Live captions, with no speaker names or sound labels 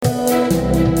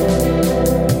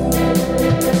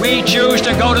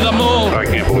go to the moon. I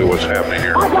can't believe what's happening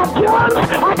here. I got guns,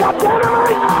 I got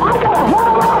dynamite, I got a hell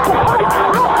of a lot to fight.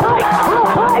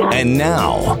 I'll fight. And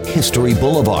now, History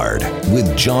Boulevard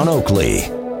with John Oakley.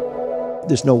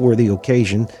 This noteworthy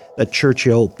occasion that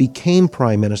Churchill became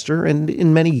prime minister and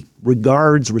in many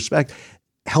respect,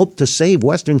 helped to save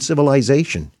Western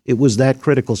civilization. It was that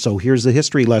critical. So here's the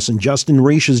history lesson. Justin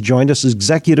Reich has joined us as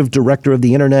Executive Director of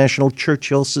the International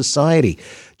Churchill Society.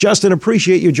 Justin,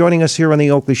 appreciate you joining us here on the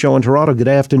Oakley Show in Toronto. Good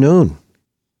afternoon.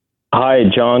 Hi,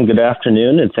 John. Good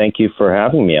afternoon, and thank you for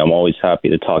having me. I'm always happy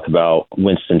to talk about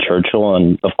Winston Churchill,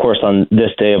 and of course, on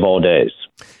this day of all days.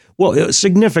 Well,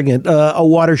 significant, a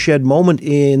watershed moment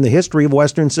in the history of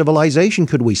Western civilization,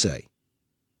 could we say?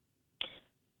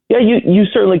 Yeah, you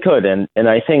certainly could, and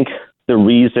I think the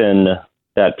reason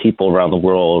that people around the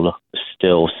world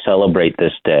still celebrate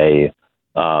this day,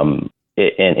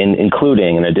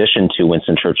 including in addition to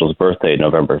Winston Churchill's birthday,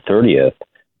 November 30th,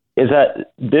 is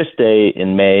that this day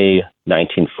in May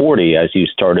 1940, as you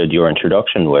started your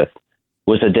introduction with,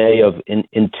 was a day of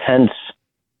intense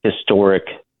historic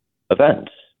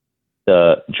events.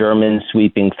 The Germans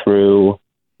sweeping through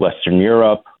Western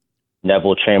Europe,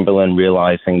 Neville Chamberlain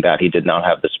realizing that he did not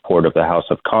have the support of the House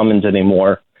of Commons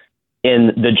anymore. And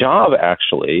the job,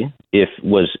 actually, if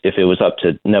it was up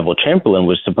to Neville Chamberlain,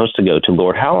 was supposed to go to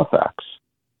Lord Halifax.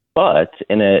 But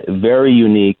in a very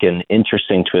unique and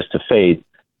interesting twist of fate,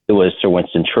 it was Sir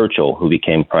Winston Churchill who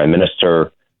became prime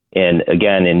minister. And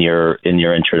again, in your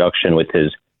introduction, with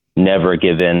his never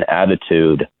give in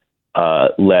attitude,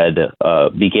 began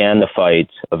the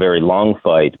fight, a very long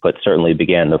fight, but certainly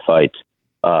began the fight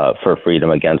for freedom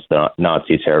against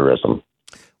Nazi terrorism.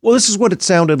 Well, this is what it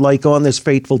sounded like on this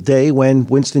fateful day when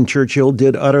Winston Churchill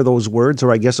did utter those words,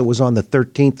 or I guess it was on the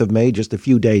 13th of May, just a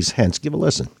few days hence. Give a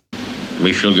listen.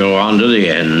 We shall go on to the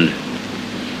end.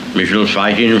 We shall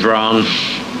fight in France.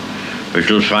 We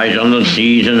shall fight on the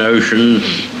seas and oceans.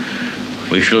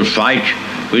 We shall fight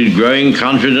with growing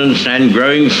confidence and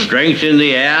growing strength in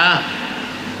the air.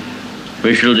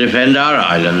 We shall defend our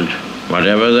island,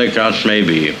 whatever the cost may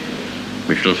be.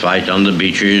 We shall fight on the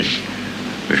beaches.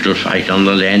 We shall fight on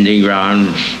the landing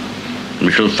grounds.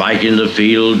 We shall fight in the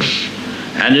fields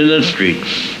and in the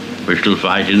streets. We shall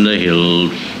fight in the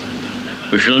hills.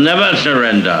 We shall never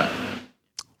surrender.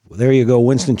 Well, there you go,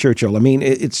 Winston Churchill. I mean,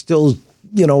 it still,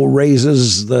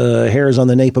 raises the hairs on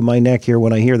the nape of my neck here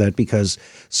when I hear that, because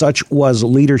such was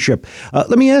leadership.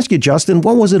 Let me ask you, Justin,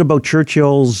 what was it about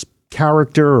Churchill's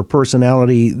character or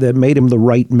personality that made him the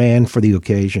right man for the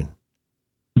occasion?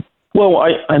 Well,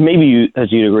 I maybe,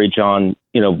 as you'd agree, John,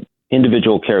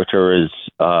 individual character is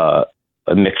a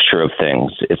mixture of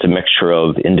things. It's a mixture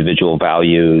of individual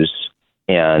values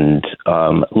and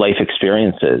life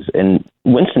experiences. And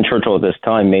Winston Churchill at this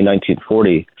time, May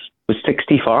 1940, was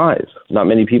 65. Not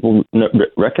many people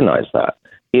recognize that.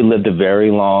 He lived a very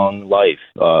long life,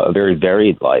 a very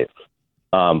varied life,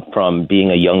 from being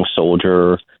a young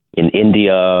soldier in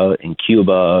India, in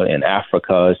Cuba, in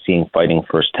Africa, seeing fighting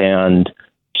firsthand,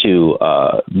 to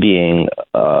being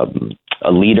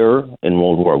a leader in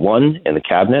World War I in the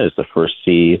cabinet as the First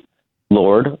Sea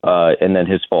Lord, and then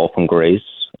his fall from grace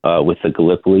with the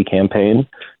Gallipoli campaign.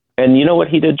 And you know what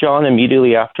he did, John,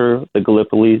 immediately after the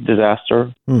Gallipoli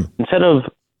disaster? Instead of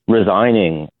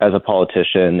resigning as a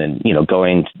politician and,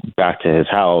 going back to his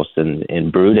house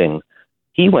and brooding,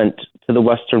 he went to the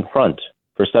Western Front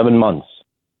for 7 months,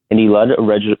 and he led a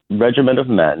regiment of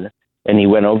men, and he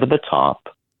went over the top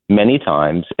many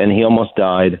times, and he almost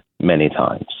died many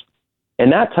times.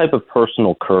 And that type of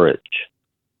personal courage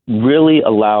really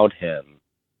allowed him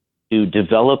to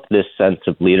develop this sense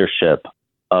of leadership,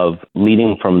 of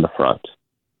leading from the front.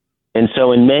 And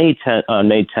so in May 10th,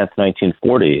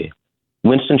 1940,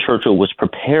 Winston Churchill was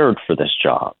prepared for this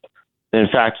job. And in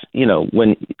fact,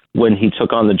 when he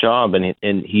took on the job, and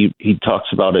he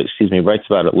talks about it, writes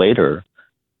about it later,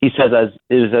 he says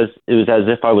it was as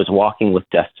if I was walking with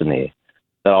destiny,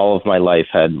 that all of my life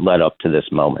had led up to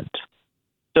this moment.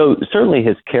 So certainly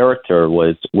his character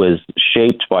was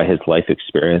shaped by his life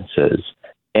experiences.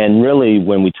 And really,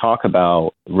 when we talk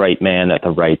about right man at the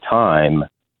right time,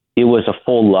 it was a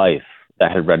full life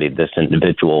that had readied this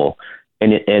individual.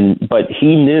 But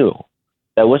he knew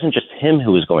that it wasn't just him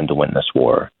who was going to win this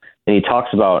war. And he talks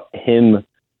about him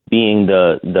being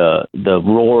the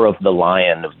roar of the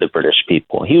lion of the British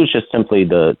people. He was just simply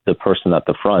the person at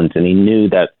the front, and he knew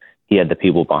that he had the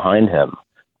people behind him.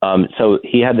 So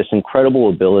he had this incredible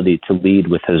ability to lead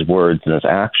with his words and his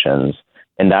actions,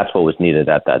 and that's what was needed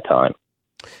at that time.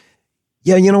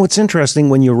 Yeah, it's interesting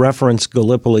when you reference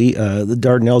Gallipoli, the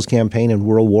Dardanelles campaign in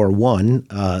World War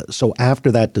I. So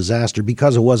after that disaster,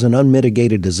 because it was an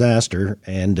unmitigated disaster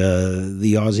and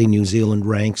the Aussie-New Zealand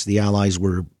ranks, the Allies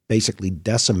were basically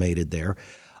decimated there.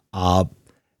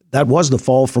 That was the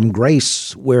fall from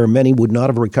grace where many would not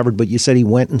have recovered, but you said he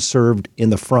went and served in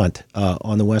the front,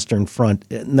 on the Western Front,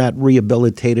 and that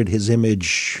rehabilitated his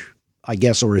image, I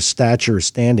guess, or his stature, his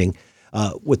standing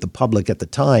with the public at the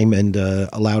time, and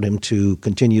allowed him to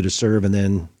continue to serve, and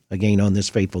then again on this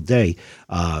fateful day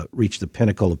reach the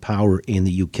pinnacle of power in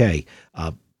the UK.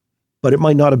 But it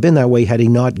might not have been that way had he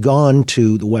not gone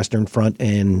to the Western Front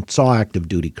and saw active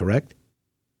duty, correct?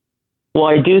 Well,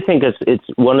 I do think it's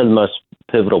one of the most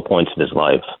pivotal points of his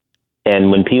life.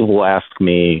 And when people ask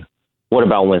me, what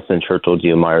about Winston Churchill do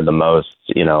you admire the most?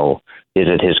 Is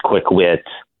it his quick wit?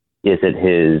 Is it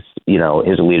his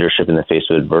leadership in the face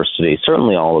of adversity?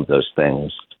 Certainly all of those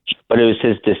things. But it was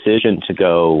his decision to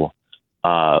go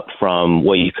from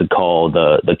what you could call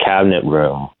the cabinet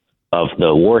room of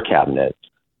the war cabinet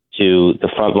to the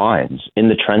front lines in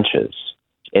the trenches.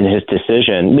 In his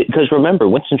decision, because remember,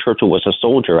 Winston Churchill was a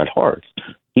soldier at heart.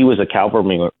 He was a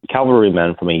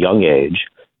cavalryman from a young age.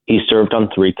 He served on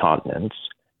 3 continents.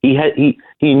 He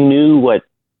knew what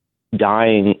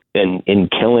dying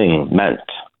and killing meant,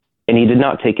 and he did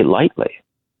not take it lightly.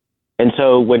 And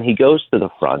so when he goes to the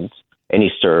front and he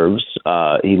serves,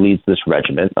 he leads this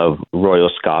regiment of Royal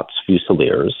Scots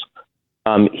Fusiliers.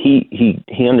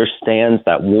 He understands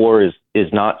that war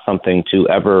is not something to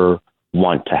ever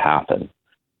want to happen.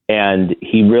 And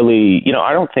he really,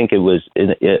 I don't think it was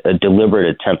a deliberate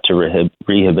attempt to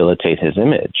rehabilitate his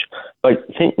image. But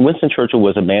I think Winston Churchill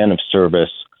was a man of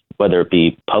service, whether it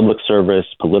be public service,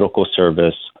 political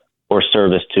service, or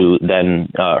service to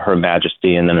then Her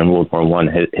Majesty, and then in World War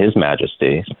I, His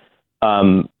Majesty.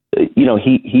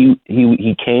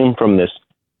 He came from this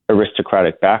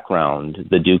aristocratic background,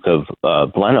 the Duke of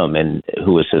Blenheim, and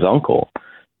who was his uncle.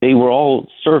 They were all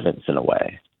servants in a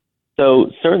way.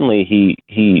 So certainly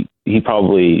he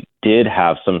probably did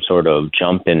have some sort of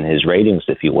jump in his ratings,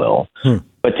 if you will.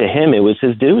 But to him, it was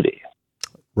his duty.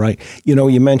 Right.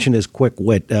 You mentioned his quick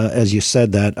wit. As you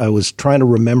said that, I was trying to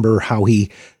remember how he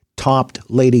topped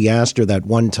Lady Astor that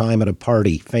one time at a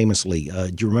party, famously.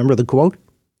 Do you remember the quote?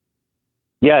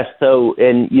 Yes. So,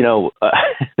 and,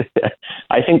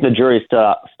 I think the jury's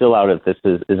still out if this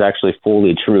is actually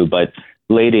fully true, but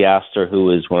Lady Astor, who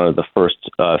was one of the first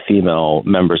female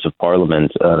members of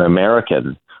Parliament, an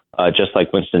American, just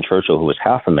like Winston Churchill, who was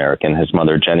half American, his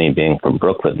mother Jenny being from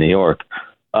Brooklyn, New York.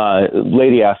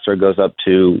 Lady Astor goes up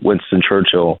to Winston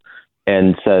Churchill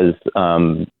and says,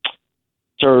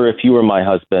 "Sir, if you were my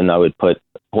husband, I would put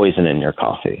poison in your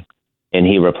coffee." And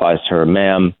he replies to her,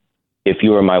 "Ma'am, if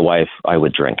you were my wife, I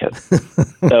would drink it."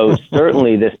 So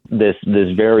certainly this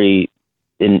very,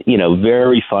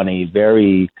 very funny,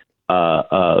 very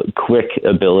quick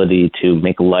ability to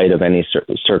make light of any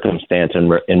circumstance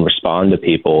and respond to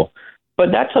people.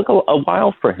 But that took a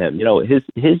while for him.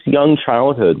 His young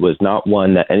childhood was not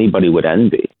one that anybody would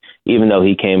envy, even though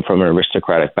he came from an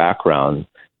aristocratic background.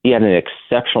 He had an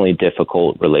exceptionally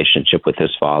difficult relationship with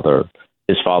his father.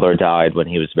 His father died when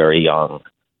he was very young.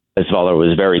 His father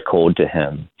was very cold to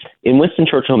him. And Winston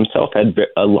Churchill himself had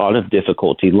a lot of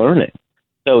difficulty learning.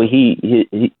 So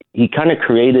he kind of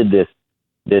created this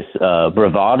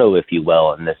bravado, if you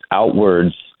will, and this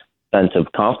outwards sense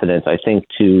of confidence, I think,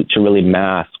 to really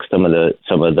mask some of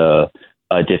the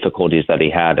difficulties that he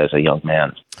had as a young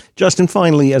man. Justin,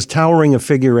 finally, as towering a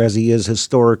figure as he is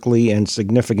historically and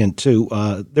significant too,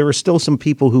 there are still some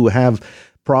people who have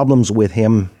problems with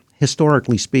him,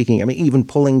 historically speaking. I mean, even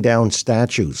pulling down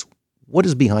statues. What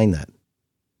is behind that?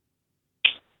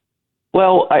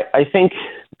 Well, I think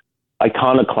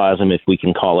iconoclasm, if we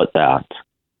can call it that,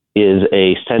 is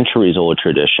a centuries-old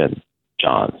tradition,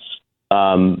 John.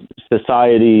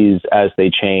 Societies, as they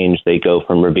change, they go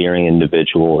from revering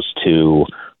individuals to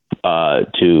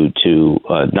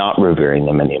not revering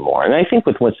them anymore. And I think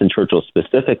with Winston Churchill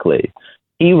specifically,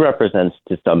 he represents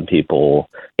to some people,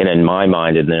 and in my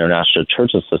mind, in the International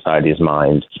Churchill Society's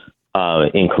mind,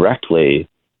 incorrectly,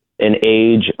 an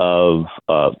age of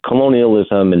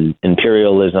colonialism and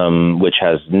imperialism, which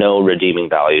has no redeeming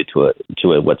value to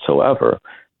it whatsoever.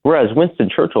 Whereas Winston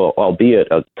Churchill,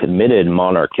 albeit a committed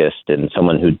monarchist and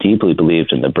someone who deeply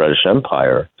believed in the British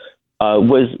Empire,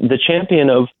 was the champion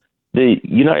of the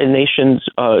United Nations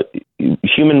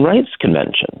Human Rights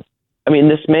Convention. I mean,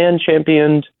 this man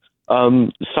championed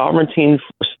sovereignty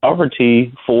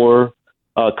for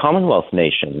Commonwealth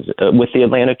nations with the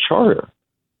Atlantic Charter.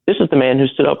 This is the man who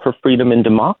stood up for freedom and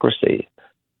democracy.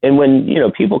 And when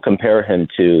people compare him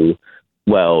to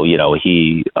well, he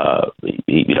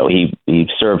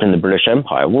served in the British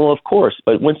Empire. Well, of course,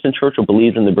 but Winston Churchill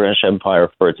believed in the British Empire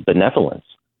for its benevolence,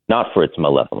 not for its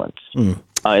malevolence.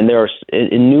 And there are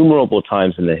innumerable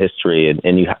times in the history,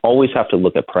 and you always have to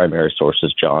look at primary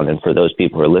sources, John. And for those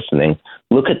people who are listening,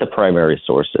 look at the primary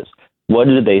sources. What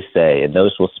did they say? And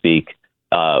those will speak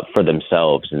for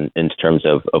themselves in terms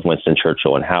of Winston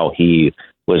Churchill and how he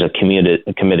was a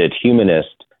committed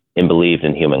humanist and believed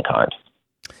in humankind.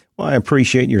 Well, I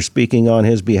appreciate your speaking on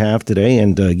his behalf today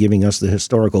and giving us the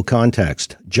historical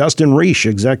context. Justin Reich,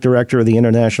 Exec Director of the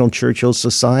International Churchill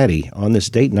Society. On this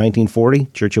date, 1940,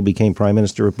 Churchill became Prime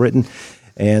Minister of Britain,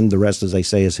 and the rest, as I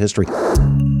say, is history.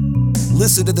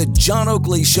 Listen to The John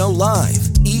Oakley Show live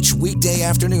each weekday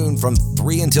afternoon from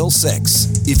 3 until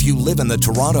 6. If you live in the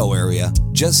Toronto area,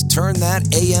 just turn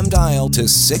that AM dial to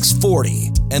 640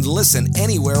 and listen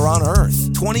anywhere on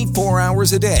Earth 24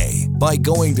 hours a day by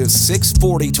going to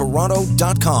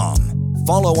 640toronto.com.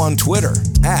 Follow on Twitter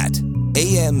at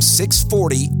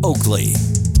AM640Oakley.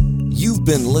 You've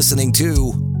been listening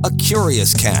to A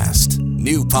Curious Cast.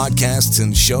 New podcasts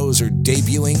and shows are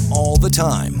debuting all the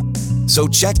time. So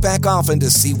check back often to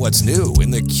see what's new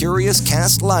in the Curious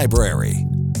Cast library.